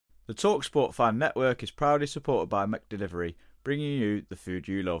The TalkSport Fan Network is proudly supported by McDelivery, bringing you the food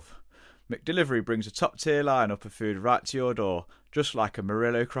you love. McDelivery brings a top-tier lineup of food right to your door, just like a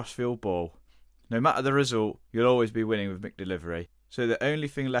Murillo Crossfield ball. No matter the result, you'll always be winning with McDelivery. So the only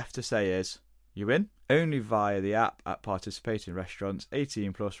thing left to say is, you win? Only via the app at participating restaurants.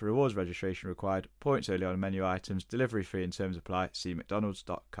 18 plus, rewards registration required, points only on menu items, delivery free and terms apply. See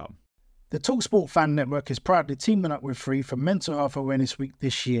mcdonalds.com. The TalkSport Fan Network is proudly teaming up with Free for Mental Health Awareness Week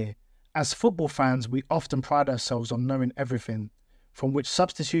this year. As football fans, we often pride ourselves on knowing everything, from which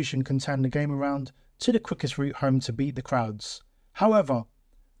substitution can turn the game around to the quickest route home to beat the crowds. However,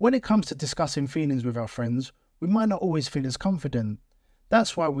 when it comes to discussing feelings with our friends, we might not always feel as confident.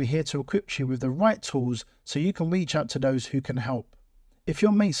 That's why we're here to equip you with the right tools so you can reach out to those who can help. If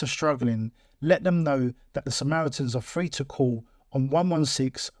your mates are struggling, let them know that the Samaritans are free to call on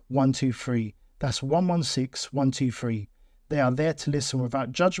 116 123. That's 116 123. They are there to listen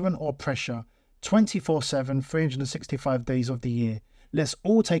without judgment or pressure, 24/7, 365 days of the year. Let's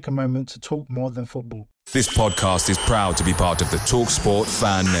all take a moment to talk more than football. This podcast is proud to be part of the TalkSport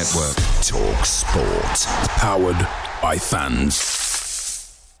Fan Network. TalkSport. Powered by fans.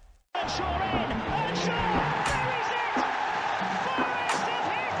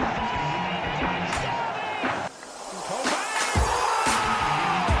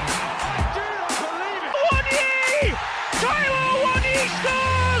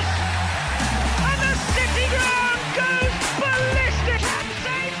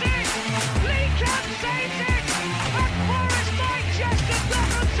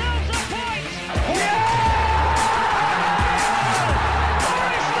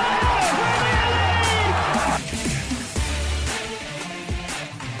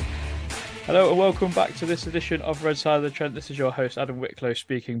 Hello and welcome back to this edition of Red Side of the Trent. This is your host Adam Wicklow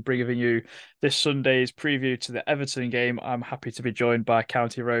speaking, bringing you this Sunday's preview to the Everton game. I'm happy to be joined by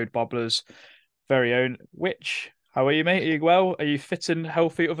County Road Bobblers' very own Which. How are you, mate? Are you well? Are you fit and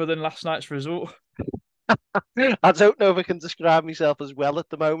healthy other than last night's result? I don't know if I can describe myself as well at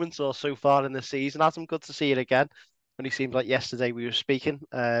the moment or so far in the season. Adam, good to see it again. Only seemed like yesterday we were speaking,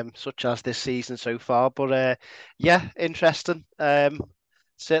 such as this season so far. But yeah, interesting.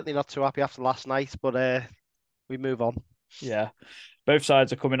 Certainly not too happy after last night, but we move on. Yeah, both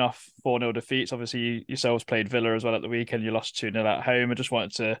sides are coming off 4-0 defeats. Obviously, you yourselves played Villa as well at the weekend. You lost 2-0 at home. I just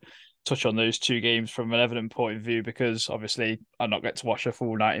wanted to touch on those two games from an Everton point of view because obviously I not get to watch a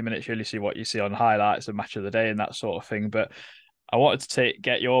full 90 minutes. You only see what you see on highlights and match of the day and that sort of thing. But I wanted to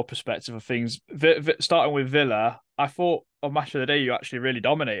get your perspective of things. Starting with Villa, I thought on match of the day you actually really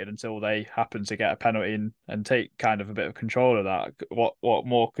dominated until they happened to get a penalty and take kind of a bit of control of that. What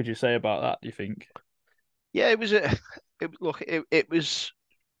more could you say about that, do you think? Yeah, it was it was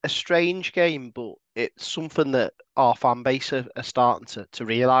a strange game, but it's something that our fan base are starting to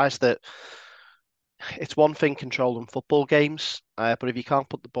realise that it's one thing controlling football games, but if you can't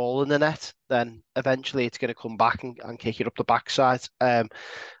put the ball in the net, then eventually it's going to come back and kick it up the backside.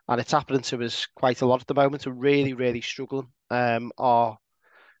 And it's happening to us quite a lot at the moment. We're really, really struggling. Our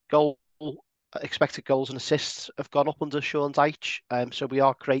expected goals and assists have gone up under Sean Dyche, so we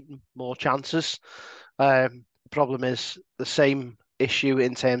are creating more chances. The problem is the same issue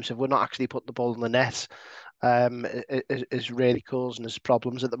in terms of we're not actually putting the ball in the net. Is really causing us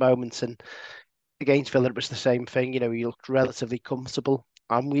problems at the moment. And against Villa, it was the same thing. You know, he looked relatively comfortable,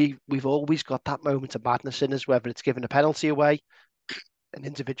 and we've always got that moment of madness in us, whether it's giving a penalty away, an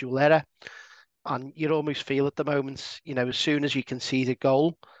individual error, and you almost feel at the moment, you know, as soon as you concede a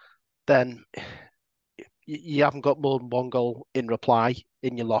goal, then you haven't got more than one goal in reply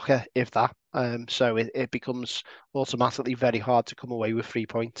in your locker, if that. So it becomes automatically very hard to come away with 3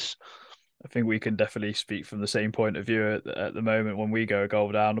 points. I think we can definitely speak from the same point of view at the moment when we go a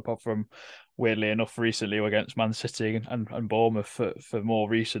goal down, apart from, weirdly enough, recently against Man City and Bournemouth for more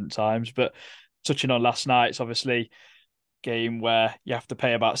recent times. But touching on last night's obviously game where you have to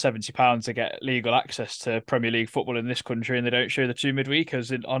pay about £70 to get legal access to Premier League football in this country, and they don't show the two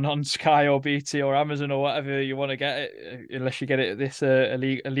midweekers on Sky or BT or Amazon or whatever you want to get it, unless you get it this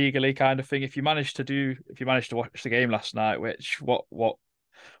illegally kind of thing. If you managed to watch the game last night, which what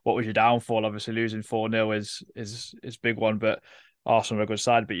was your downfall? Obviously, losing 4-0 is big one, but Arsenal are a good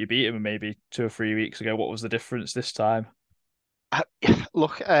side, but you beat them maybe 2 or 3 weeks ago. What was the difference this time?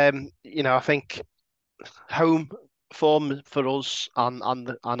 Look, you know, I think home form for us and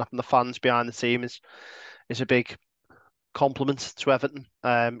the fans behind the team is a big compliment to Everton.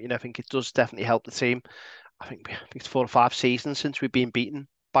 You know, I think it does definitely help the team. I think it's 4 or 5 seasons since we've been beaten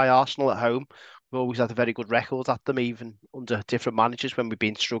by Arsenal at home. We've always had a very good record at them, even under different managers when we've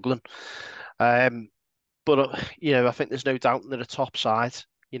been struggling. But you know, I think there's no doubt they're a top side.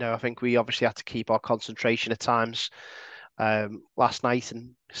 You know, I think we obviously had to keep our concentration at times last night,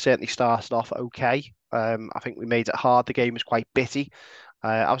 and certainly started off okay. I think we made it hard. The game was quite bitty.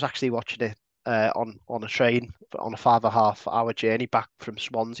 I was actually watching it on a train on a 5.5 hour journey back from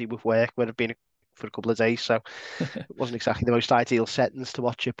Swansea with work when I've been for a couple of days, so it wasn't exactly the most ideal settings to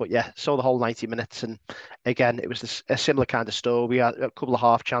watch it. But yeah, saw the whole 90 minutes, and again, it was a similar kind of story. We had a couple of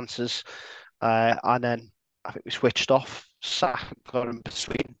half chances, and then I think we switched off. Sack got in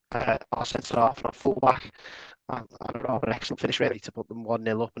between our centre half and our full back. And a rather excellent finish, really, to put them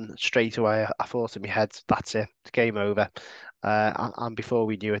 1-0 up. And straight away, I thought in my head, that's it, it's game over. And before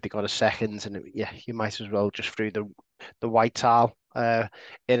we knew it, they got a second. And yeah, you might as well just threw the white towel in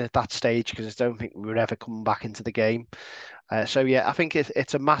at that stage, because I don't think we were ever coming back into the game. So yeah, I think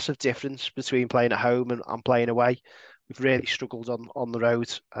it's a massive difference between playing at home and playing away. We've really struggled on the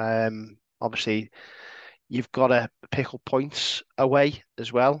road. Obviously, you've got to pick up points away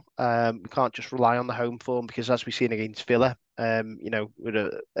as well. We can't just rely on the home form, because as we've seen against Villa,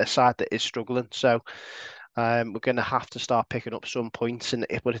 we're a side that is struggling. So we're going to have to start picking up some points,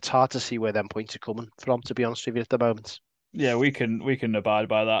 but it's hard to see where them points are coming from, to be honest with you, at the moment. Yeah, we can abide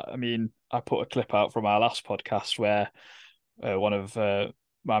by that. I mean, I put a clip out from our last podcast where one of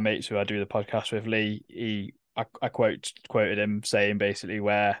my mates who I do the podcast with, Lee, I quoted him saying basically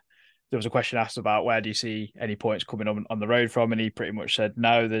where there was a question asked about where do you see any points coming on the road from, and he pretty much said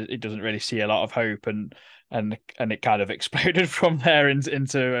no, that he doesn't really see a lot of hope, and it kind of exploded from there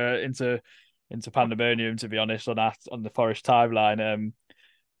into pandemonium, to be honest, on the Forest timeline.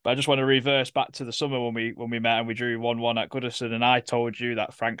 But I just want to reverse back to the summer when we met and we drew 1-1 at Goodison, and I told you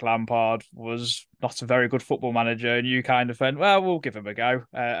that Frank Lampard was not a very good football manager, and you kind of went, well, we'll give him a go,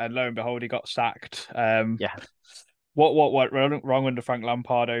 and lo and behold, he got sacked. Yeah. What went wrong under Frank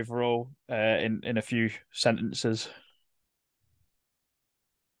Lampard overall, in a few sentences?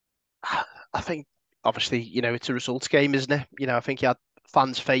 I think obviously, it's a results game, isn't it? I think he had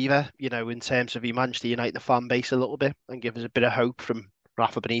fans' favour, in terms of he managed to unite the fan base a little bit and give us a bit of hope from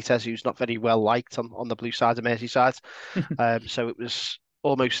Rafa Benitez, who's not very well liked on the blue side of Merseyside. So it was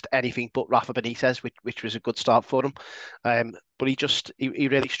almost anything but Rafa Benitez, which was a good start for him. But he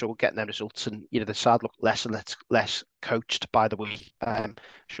really struggled getting their results, and the side looked less and less coached by the week.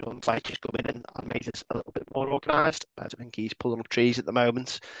 Sean Dyche has come in and made it a little bit more organised. I don't think he's pulling up trees at the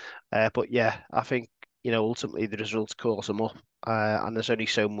moment. But yeah, I think ultimately the results cause him up, and there's only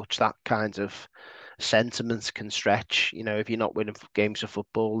so much that kind of sentiment can stretch. If you're not winning games of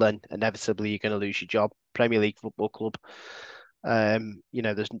football, then inevitably you're going to lose your job. Premier League football club.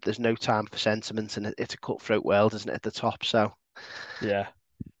 There's no time for sentiment, and it's a cutthroat world, isn't it, at the top? So yeah,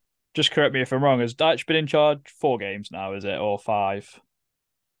 just correct me if I'm wrong. Has Dyche been in charge 4 games now? Is it, or 5?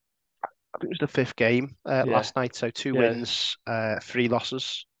 I think it was the 5th game last night. So 2 wins, 3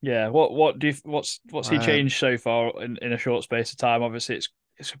 losses. Yeah. What's he changed so far in a short space of time? Obviously,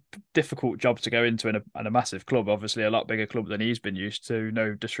 it's a difficult job to go into in a massive club. Obviously, a lot bigger club than he's been used to.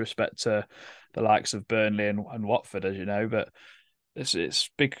 No disrespect to the likes of Burnley and Watford, as you know, but it's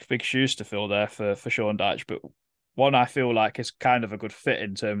big shoes to fill there for Sean Dyche. But one I feel like is kind of a good fit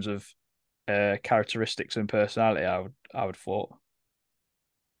in terms of characteristics and personality. I would thought.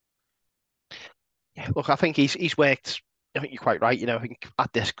 Yeah, look, I think he's worked. I think you're quite right. I think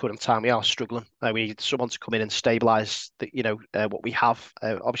at this current time we are struggling. We need someone to come in and stabilise what we have.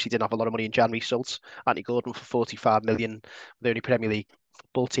 Obviously, didn't have a lot of money in January sold Anthony Gordon for 45 million, the only Premier League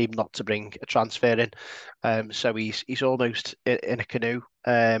football team not to bring a transfer in. So he's almost in a canoe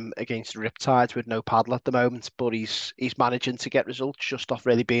against the riptides with no paddle at the moment. But he's managing to get results just off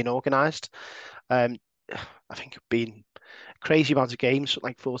really being organised. I think it's been crazy amount of games,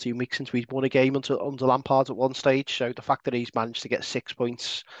 like 14 weeks since we'd won a game under Lampard at one stage. So the fact that he's managed to get 6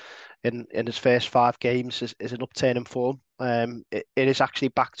 points in his first 5 games is an upturn in form. It is actually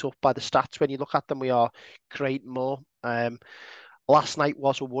backed up by the stats. When you look at them, we are creating more. Last night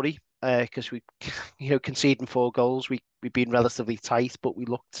was a worry because we, conceding 4 goals. We've been relatively tight, but we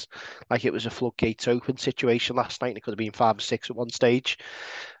looked like it was a floodgates open situation last night, and it could have been 5 or 6 at one stage.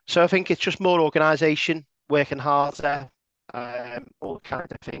 So I think it's just more organisation, working harder, all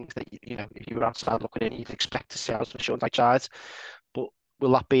kinds of things that if you were outside looking in, you'd expect to see out of Sean Dyche. But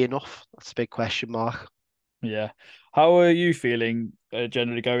will that be enough? That's a big question mark. Yeah. How are you feeling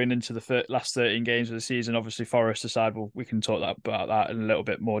generally going into the last 13 games of the season? Obviously, Forest aside, we can talk about that in a little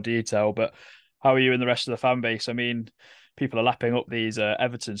bit more detail. But how are you and the rest of the fan base? I mean, people are lapping up these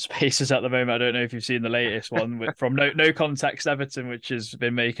Everton spaces at the moment. I don't know if you've seen the latest one from No Context Everton, which has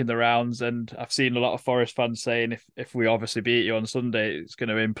been making the rounds. And I've seen a lot of Forest fans saying if we obviously beat you on Sunday, it's going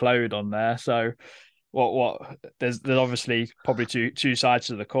to implode on there. So what there's obviously probably two sides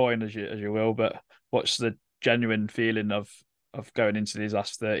to the coin as you will, but what's the genuine feeling of going into these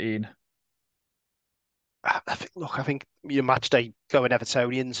last 13? I think your match day going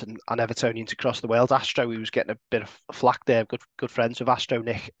Evertonians and Evertonians across the world. Astro, he was getting a bit of flack there. Good friends with Astro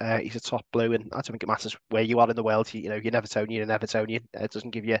Nick. He's a top blue, and I don't think it matters where you are in the world. You're an Evertonian and Evertonian. It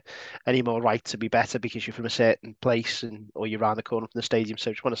doesn't give you any more right to be better because you're from a certain place or you're around the corner from the stadium. So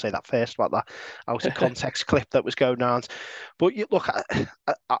I just want to say that first about that out of context clip that was going around. But look,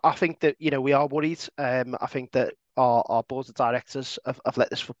 I think that we are worried. I think that our board of directors have let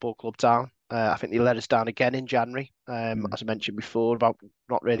this football club down. I think they let us down again in January, as I mentioned before, about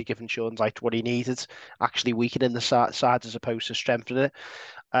not really giving Sean Dyche what he needed, actually weakening the side as opposed to strengthening it.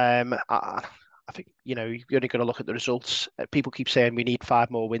 I think, you're only going to look at the results. People keep saying we need 5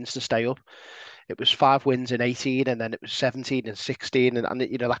 more wins to stay up. It was 5 wins in 18, and then it was 17 and 16, and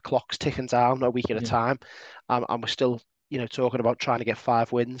that clock's ticking down a week at a time, and we're still, talking about trying to get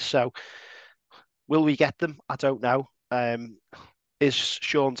 5 wins. So will we get them? I don't know. Is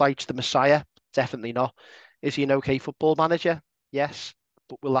Sean Dyche the Messiah? Definitely not. Is he an okay football manager? Yes.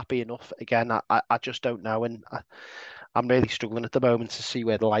 But will that be enough? Again, I just don't know. And I'm really struggling at the moment to see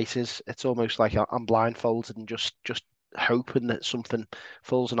where the light is. It's almost like I'm blindfolded and just hoping that something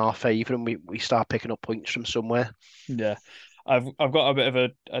falls in our favour and we start picking up points from somewhere. Yeah. I've got a bit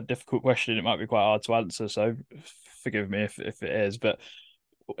of a difficult question. It might be quite hard to answer, so forgive me if it is. But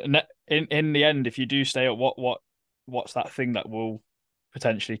in the end, if you do stay up, what's that thing that will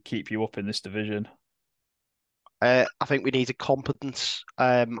potentially keep you up in this division? I think we need a competent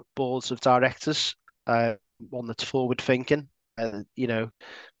boards of directors, one that's forward thinking. We've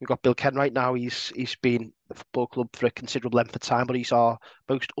got Bill Kenwright now. He's been at the football club for a considerable length of time, but he's our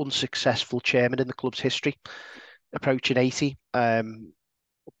most unsuccessful chairman in the club's history, approaching 80. By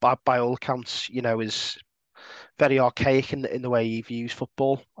all accounts, is very archaic in the way he views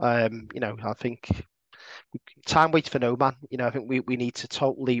football. I think time waits for no man. I think we need to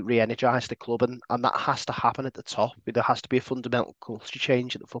totally re-energise the club, and that has to happen at the top. There has to be a fundamental culture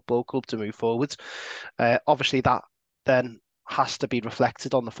change at the football club to move forward. Obviously, that then has to be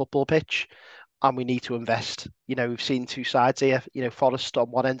reflected on the football pitch, and we need to invest. We've seen 2 sides here. Forest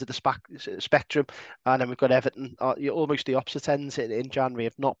on one end of the spectrum, and then we've got Everton, almost the opposite ends in January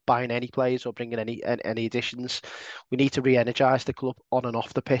of not buying any players or bringing any additions. We need to re-energise the club on and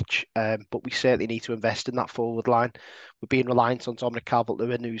off the pitch, but we certainly need to invest in that forward line. We're being reliant on Dominic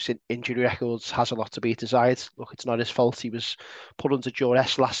Calvert-Lewin, whose injury records has a lot to be desired. Look, it's not his fault. He was put under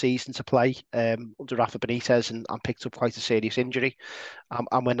duress last season to play under Rafa Benitez and picked up quite a serious injury.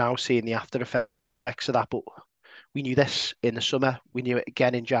 And we're now seeing the after effects of that. But we knew this in the summer. We knew it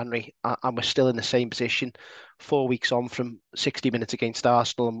again in January. And we're still in the same position 4 weeks on from 60 minutes against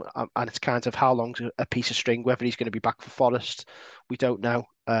Arsenal. And it's kind of how long's a piece of string, whether he's going to be back for Forest, we don't know.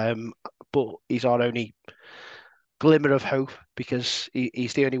 But he's our only glimmer of hope because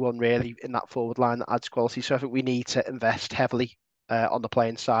he's the only one really in that forward line that adds quality. So I think we need to invest heavily on the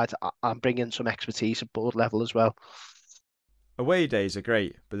playing side and bring in some expertise at board level as well. Away days are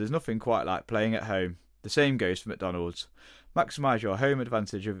great, but there's nothing quite like playing at home. The same goes for McDonald's. Maximise your home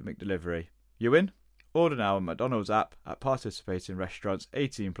advantage with McDelivery. You win? Order now on McDonald's app at participating restaurants.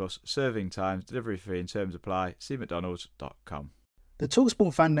 18 plus, serving times, delivery fee and terms apply. See mcdonalds.com. The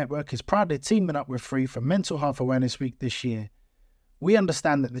TalkSport Fan Network is proudly teaming up with Free for Mental Health Awareness Week this year. We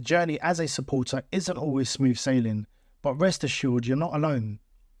understand that the journey as a supporter isn't always smooth sailing, but rest assured you're not alone.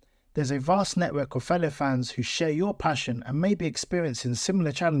 There's a vast network of fellow fans who share your passion and may be experiencing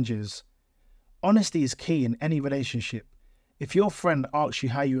similar challenges. Honesty is key in any relationship. If your friend asks you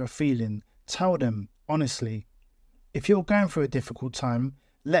how you are feeling, tell them honestly. If you're going through a difficult time,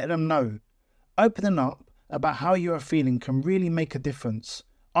 let them know. Opening up about how you are feeling can really make a difference.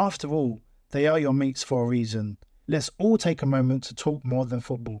 After all, they are your mates for a reason. Let's all take a moment to talk more than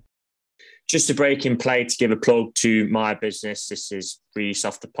football. Just a break in play to give a plug to my business. This is Reese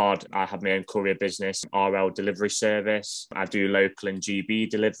off the pod. I have my own courier business, RL delivery service. I do local and GB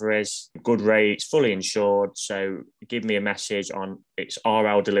deliveries, good rates, fully insured. So give me a message on, it's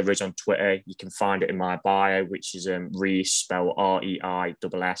RL deliveries on Twitter. You can find it in my bio, which is Reese, spelled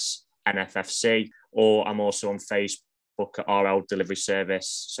REISS NFFC. Or I'm also on Facebook at RL Delivery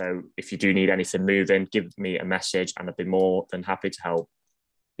Service. So if you do need anything moving, give me a message and I'd be more than happy to help.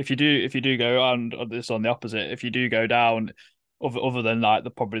 If you do go on this on the opposite, if you do go down, other than like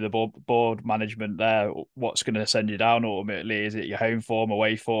probably the board management there, what's going to send you down ultimately? Is it your home form,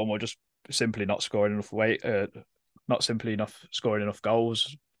 away form, or just simply not scoring enough scoring enough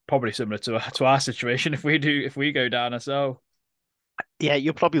goals? Probably similar to our situation if we go down ourselves. Yeah,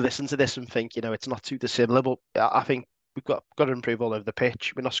 you'll probably listen to this and think, it's not too dissimilar, but I think we've got to improve all over the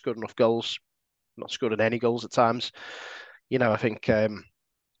pitch. We're not scoring enough goals, not scoring any goals at times. I think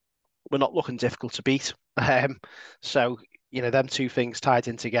we're not looking difficult to beat. So, them two things tied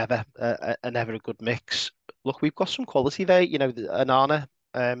in together are never a good mix. Look, we've got some quality there. Anana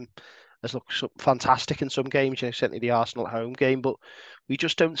has looked fantastic in some games, certainly the Arsenal at home game, but we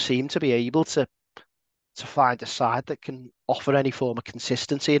just don't seem to be able to find a side that can offer any form of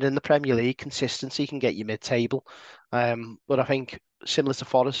consistency. And in the Premier League, consistency can get you mid-table. But I think similar to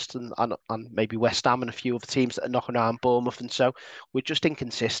Forest and maybe West Ham and a few other teams that are knocking around Bournemouth, and so we're just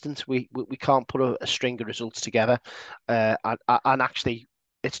inconsistent. We can't put a string of results together. And actually,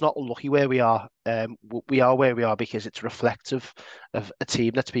 it's not unlucky where we are. We are where we are because it's reflective of a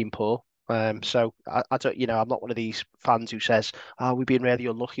team that's been poor. So I don't, I'm not one of these fans who says, "Oh, we've been really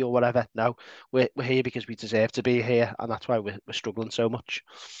unlucky" or whatever. No, we're here because we deserve to be here, and that's why we're struggling so much.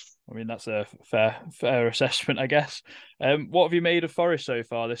 I mean, that's a fair assessment, I guess. What have you made of Forest so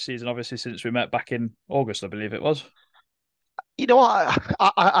far this season? Obviously, since we met back in August, I believe it was.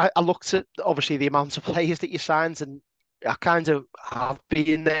 I looked at obviously the amount of players that you signed, and I kind of have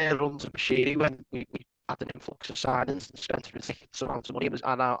been there under Bashiri when we had an influx of signings and spent a ridiculous amount of money.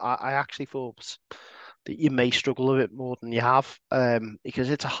 And I actually thought that you may struggle a bit more than you have, because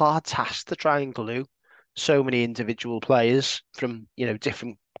it's a hard task to try and glue so many individual players from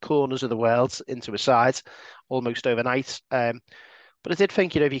different corners of the world into a side almost overnight. But I did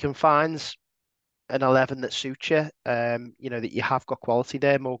think if you can find an 11 that suits you, that you have got quality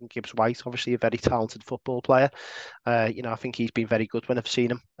there. Morgan Gibbs-White, obviously a very talented football player. I think he's been very good when I've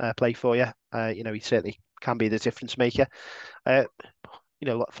seen him play for you. He certainly can be the difference maker.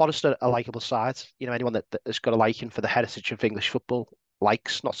 Forest are a likeable side. Anyone that has got a liking for the heritage of English football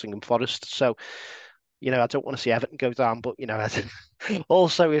likes Nottingham Forest. So, I don't want to see Everton go down, but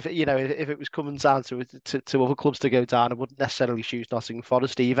also if it was coming down to other clubs to go down, I wouldn't necessarily choose Nottingham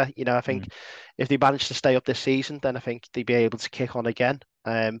Forest either. I think if they manage to stay up this season, then I think they'd be able to kick on again.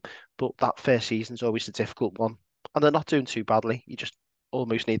 But that first season's always a difficult one, and they're not doing too badly. You just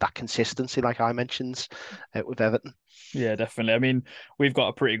almost need that consistency, like I mentioned with Everton. Yeah, definitely. I mean, we've got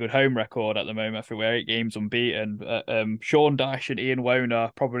a pretty good home record at the moment. I think we're 8 games unbeaten. Sean Dyche and Ian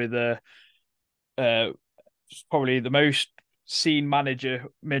Woner probably the most seen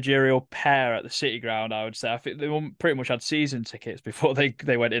managerial pair at the City Ground, I would say. I think they pretty much had season tickets before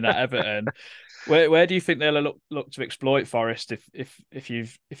they went in at Everton. Where do you think they'll look to exploit Forest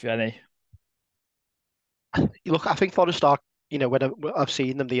if any? Look, I think Forest are, when I've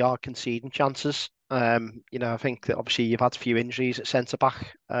seen them, they are conceding chances. I think that obviously you've had a few injuries at centre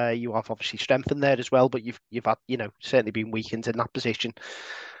back. You have obviously strengthened there as well, but you've had, certainly been weakened in that position.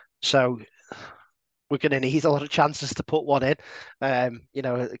 So we're going to need a lot of chances to put one in,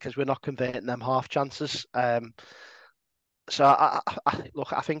 because we're not converting them half chances. So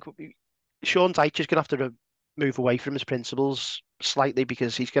I think Sean Dyche is going to have to move away from his principles slightly,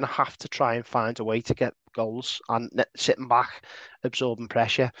 because he's going to have to try and find a way to get goals, and sitting back, absorbing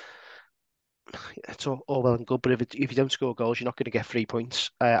pressure. It's all well and good, but if you don't score goals, you're not going to get 3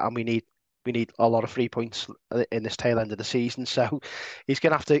 points, and we need a lot of 3 points in this tail end of the season. So he's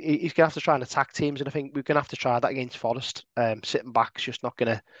gonna have to try and attack teams, and I think we're gonna have to try that against Forest. Sitting back is just not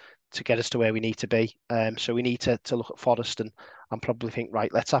gonna to get us to where we need to be. So we need to look at Forest and probably think,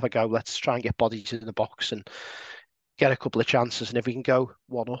 right, let's have a go. Let's try and get bodies in the box and get a couple of chances. And if we can go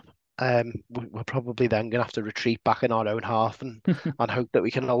 1-up, we're probably then gonna have to retreat back in our own half and hope that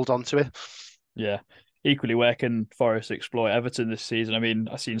we can hold on to it. Yeah. Equally, where can Forest exploit Everton this season? I mean,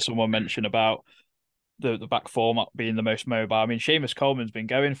 I've seen someone mention about the back four being the most mobile. I mean, Seamus Coleman's been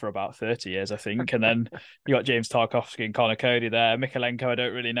going for about 30 years, I think. And then you got James Tarkowski and Connor Cody there. Mykolenko, I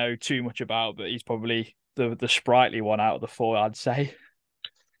don't really know too much about, but he's probably the sprightly one out of the four, I'd say.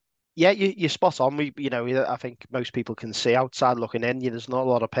 Yeah, you're spot on. I think most people can see outside looking in. There's not a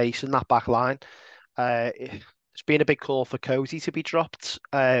lot of pace in that back line. It's been a big call for Cody to be dropped.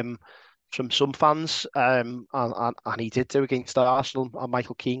 From some fans, and he did do against Arsenal. And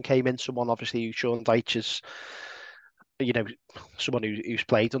Michael Keane came in, someone obviously who Sean Dyche is, someone who's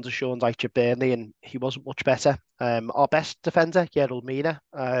played under Sean Dyche at Burnley, and he wasn't much better. Our best defender, Yerel Mina,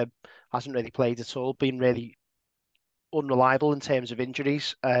 hasn't really played at all, been really unreliable in terms of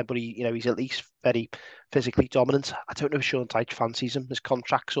injuries, but he's at least very physically dominant. I don't know if Sean Dyche fancies him. His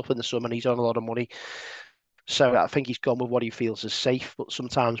contract's up in the summer and he's on a lot of money. So I think he's gone with what he feels is safe, but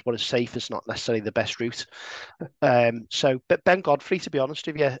sometimes what is safe is not necessarily the best route. But Ben Godfrey, to be honest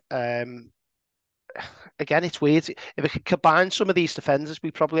with you, again, it's weird. If we could combine some of these defenders,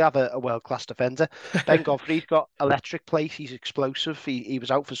 we probably have a world-class defender. Ben Godfrey's got electric pace. He's explosive. He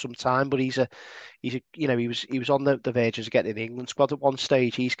was out for some time, but he's a he was on the verge of getting in the England squad at one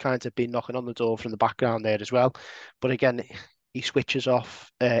stage. He's kind of been knocking on the door from the background there as well. But again, he switches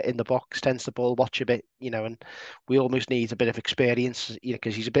off in the box, tends to ball watch a bit, and we almost need a bit of experience,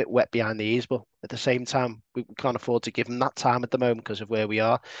 because he's a bit wet behind the ears. But at the same time, we can't afford to give him that time at the moment because of where we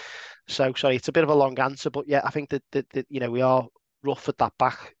are. So sorry, it's a bit of a long answer, but yeah, I think that we are rough at that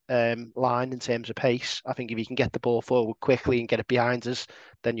back line in terms of pace. I think if you can get the ball forward quickly and get it behind us,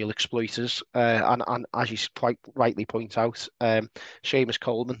 then you'll exploit us. And as you quite rightly point out, Seamus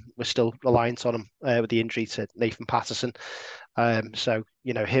Coleman, we're still reliant on him with the injury to Nathan Patterson. So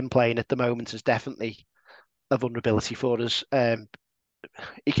him playing at the moment is definitely a vulnerability for us.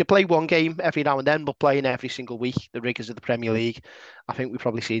 He could play one game every now and then, but playing every single week, the rigours of the Premier League, I think we've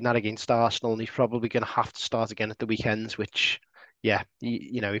probably seen that against Arsenal, and he's probably going to have to start again at the weekends. Which, yeah,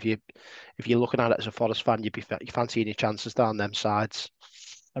 if you're looking at it as a Forest fan, you fancying your chances down them sides.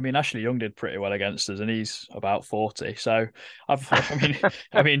 I mean, Ashley Young did pretty well against us, and he's about 40. So, I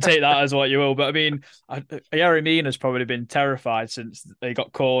mean, take that as what you will. But I mean, Yerry Mina's probably been terrified since they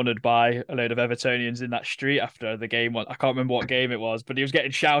got cornered by a load of Evertonians in that street after the game. I can't remember what game it was, but he was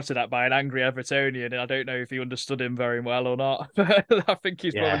getting shouted at by an angry Evertonian, and I don't know if he understood him very well or not. I think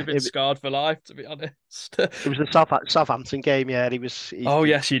he's probably been scarred for life, to be honest. It was the Southampton game, yeah.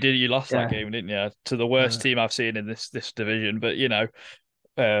 Yes, you did. You lost that game, didn't you? To the worst team I've seen in this division. But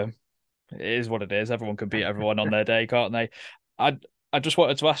it is what it is. Everyone can beat everyone on their day, can't they? I just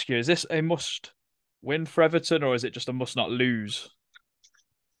wanted to ask you: is this a must win for Everton, or is it just a must not lose?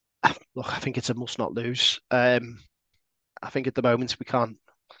 Look, I think it's a must not lose. I think at the moment we can't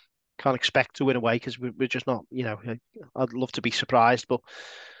expect to win away because we're just not. I'd love to be surprised, but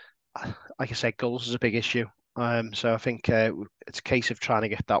like I said, goals is a big issue. So I think it's a case of trying to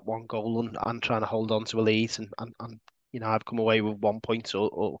get that one goal and trying to hold on to a lead and I've come away with 1 point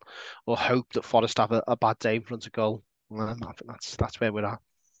or hope that Forest have a bad day in front of goal. I think that's where we're at.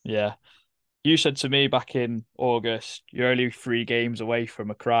 Yeah. You said to me back in August, you're only 3 games away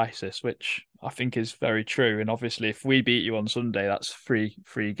from a crisis, which I think is very true. And obviously, if we beat you on Sunday, that's three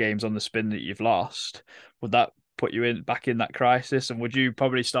games on the spin that you've lost. Would that put you back in that crisis? And would you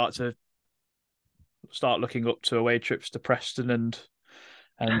probably start looking up to away trips to Preston and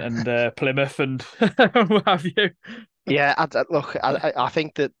Plymouth and what have you? Yeah, look, I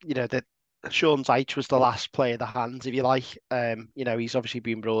think that that Sean Dyche was the last play of the hands, if you like. He's obviously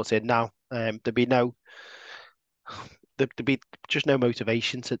been brought in now. There'd be just no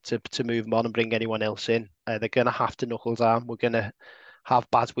motivation to move him on and bring anyone else in. They're going to have to knuckle down. We're going to have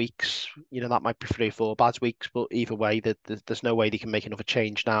bad weeks. That might be 3 or 4 bad weeks, but either way, there's no way they can make another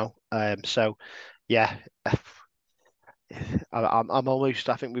change now. So, yeah. I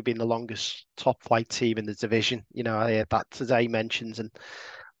think we've been the longest top flight team in the division. I heard that today mentions, and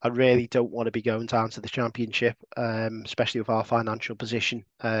I really don't want to be going down to the Championship, especially with our financial position.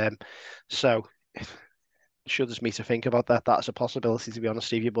 So it shudders me to think about that. That's a possibility, to be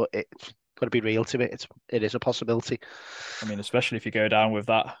honest with you, but it's got to be real to it. It is a possibility. I mean, especially if you go down with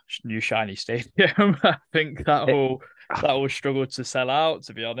that new shiny stadium, I think that will struggle to sell out,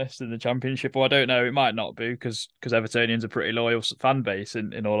 to be honest, in the Championship. Or I don't know, it might not be because Evertonians are a pretty loyal fan base,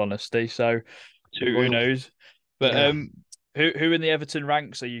 in all honesty. So who knows? But who in the Everton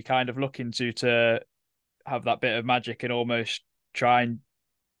ranks are you kind of looking to have that bit of magic and almost try and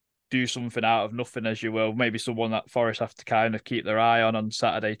do something out of nothing, as you will? Maybe someone that Forest have to kind of keep their eye on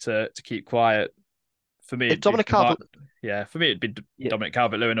Saturday to keep quiet. For me, Dominic Calvert. Yeah, for me, it'd be Dominic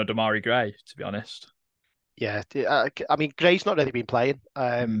Calvert-Lewin or Demarai Gray, to be honest. Yeah, I mean, Gray's not really been playing.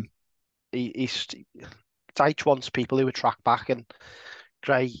 He's Dyche wants people who would track back, and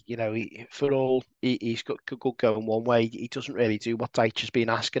Gray, he's got good going one way. He doesn't really do what Dyche has been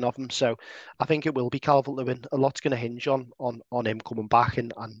asking of him. So I think it will be Calvert-Lewin. A lot's going to hinge on him coming back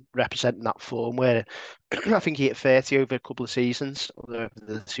and representing that form where I think he hit 30 over a couple of seasons, over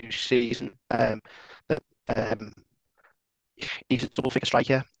the 2 seasons. He's a double-figure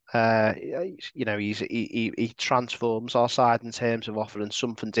striker. He transforms our side in terms of offering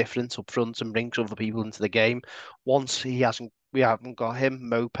something different up front and brings other people into the game. Once we haven't got him,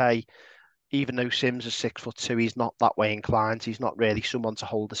 Mopey, even though Sims is 6'2", he's not that way inclined. He's not really someone to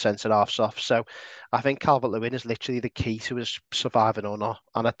hold the centre halves off. So I think Calvert-Lewin is literally the key to us surviving or not.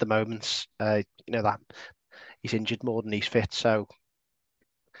 And at the moment, that he's injured more than he's fit. So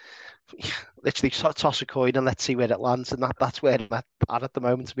literally toss a coin and let's see where it lands, and that's where I'm at the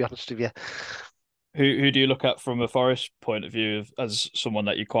moment, to be honest with you. Who do you look at from a Forest point of view as someone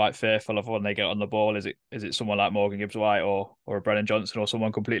that you're quite fearful of when they get on the ball? Is it someone like Morgan Gibbs-White or a Brennan Johnson or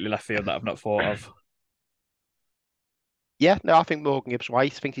someone completely left field that I've not thought of? Yeah, no, I think Morgan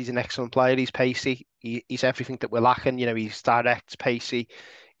Gibbs-White. I think he's an excellent player. He's pacey. He's everything that we're lacking. He's direct, pacey.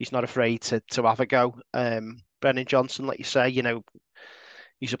 He's not afraid to have a go. Brennan Johnson, like you say,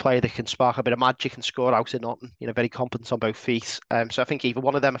 he's a player that can spark a bit of magic and score out of nothing. Very competent on both feet. So I think either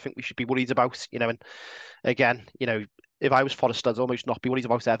one of them, I think we should be worried about. And again, if I was Forest, I'd almost not be worried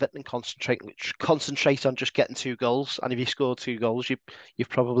about Everton and concentrate on just getting 2 goals. And if you score 2 goals, you're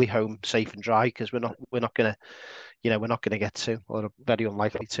probably home safe and dry, because we're not gonna get 2, or very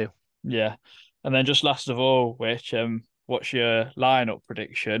unlikely to. Yeah, and then just last of all, what's your lineup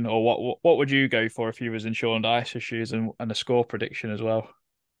prediction, or what would you go for if you was in Sean Dyche's shoes, and a score prediction as well?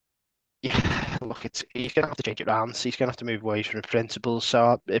 Yeah, look, he's going to have to change it around. He's going to have to move away from the principles.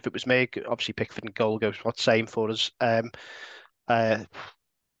 So if it was me, obviously Pickford and goal goes what's same for us.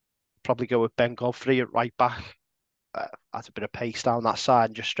 Probably go with Ben Godfrey at right back. Add a bit of pace down that side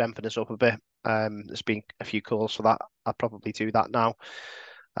and just strengthen us up a bit. There's been a few calls for that. I'd probably do that now.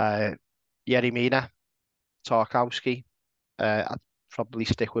 Yerry Mina, Tarkowski. I'd probably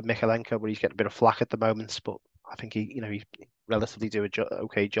stick with Mykolenko, but he's getting a bit of flack at the moment. But I think he relatively do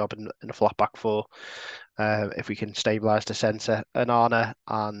okay job in a flat back 4. If we can stabilise the centre, Onana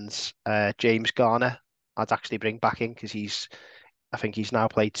and James Garner, I'd actually bring back in, because I think he's now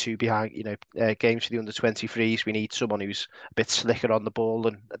played 2 behind, games for the under-23s. We need someone who's a bit slicker on the ball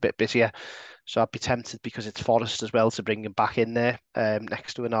and a bit busier. So I'd be tempted, because it's Forest as well, to bring him back in there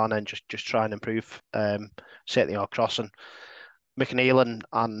next to Onana and just try and improve certainly our crossing. McNeil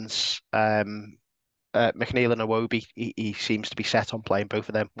and Iwobi, he seems to be set on playing both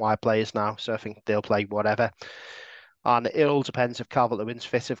of them wide players now, so I think they'll play whatever. And it all depends if Calvert-Lewin's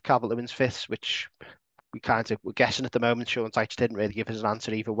fit. If Calvert-Lewin's fit, which we're guessing at the moment, Sean Dyche didn't really give us an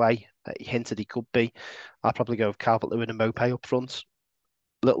answer either way. He hinted he could be. I'll probably go with Calvert-Lewin and Maupay up front,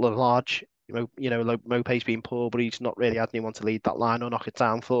 little and large. Maupay's been poor, but he's not really had anyone to lead that line or knock it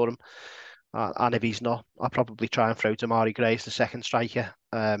down for him. And if he's not, I'll probably try and throw Damari Gray as the second striker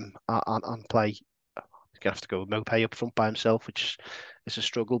and play. He's going to have to go with Maupay up front by himself, which is a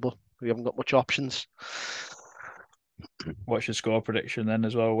struggle, but we haven't got much options. What's your score prediction then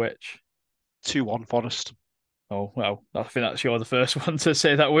as well, Which? 2-1 Forest. Oh, well, I think that's you're the first one to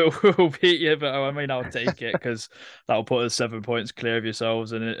say that we'll beat you, but I mean, I'll take it, because that'll put us 7 points clear of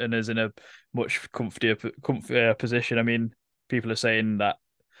yourselves and is in a much comfier position. I mean, people are saying that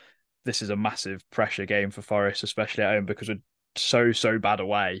this is a massive pressure game for Forest, especially at home, because we're so bad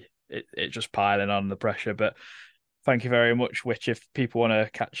away. It just piling on the pressure. But thank you very much, Which. If people want to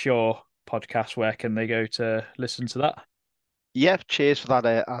catch your podcast, where can they go to listen to that? Yeah, cheers for that,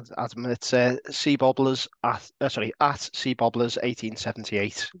 Adam. It's C Bobblers at C Bobblers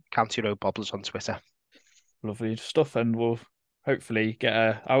 1878, County Road Bobblers on Twitter. Lovely stuff, and we'll hopefully get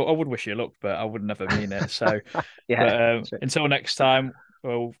I would wish you luck, but I would never mean it. So yeah. Until next time,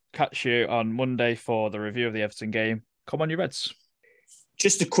 we'll catch you on Monday for the review of the Everton game. Come on, you Reds.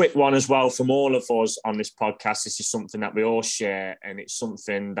 Just a quick one as well from all of us on this podcast. This is something that we all share, and it's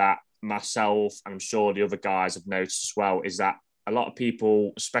something that myself, and I'm sure the other guys have noticed as well, is that a lot of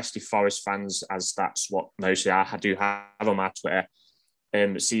people, especially Forest fans, as that's what mostly I do have on my Twitter,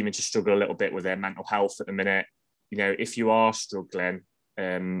 seeming to struggle a little bit with their mental health at the minute. If you are struggling,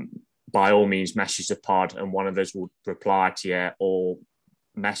 by all means, message the pod and one of us will reply to you, or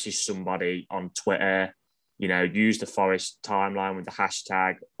message somebody on Twitter. Use the Forest timeline with the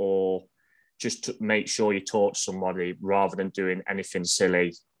hashtag, or just to make sure you talk to somebody rather than doing anything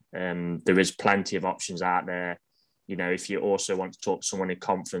silly. There is plenty of options out there. If you also want to talk to someone in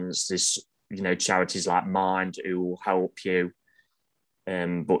confidence, there's, charities like Mind who will help you.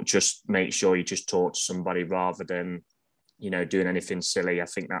 But just make sure you just talk to somebody rather than, doing anything silly. I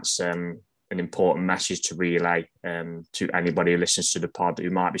think that's an important message to relay to anybody who listens to the pod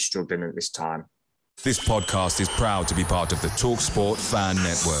who might be struggling at this time. This podcast is proud to be part of the TalkSport Fan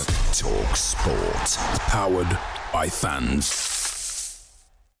Network. TalkSport. Powered by fans.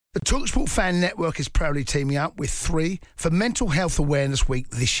 The TalkSport Fan Network is proudly teaming up with 3 for Mental Health Awareness Week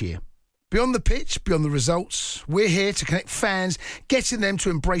this year. Beyond the pitch, beyond the results, we're here to connect fans, getting them to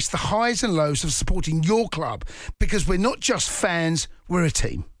embrace the highs and lows of supporting your club, because we're not just fans, we're a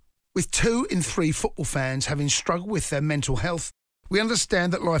team. With 2 in 3 football fans having struggled with their mental health, we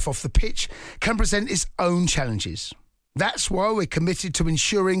understand that life off the pitch can present its own challenges. That's why we're committed to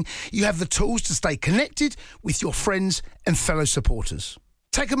ensuring you have the tools to stay connected with your friends and fellow supporters.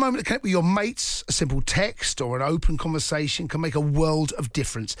 Take a moment to connect with your mates. A simple text or an open conversation can make a world of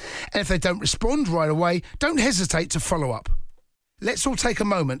difference. And if they don't respond right away, don't hesitate to follow up. Let's all take a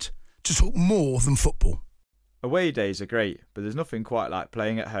moment to talk more than football. Away days are great, but there's nothing quite like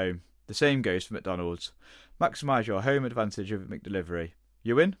playing at home. The same goes for McDonald's. Maximise your home advantage with McDelivery.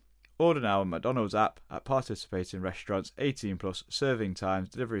 You win? Order now on McDonald's app at participating restaurants. 18+, serving times,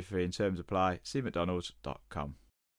 delivery fee and terms apply. See mcdonalds.com.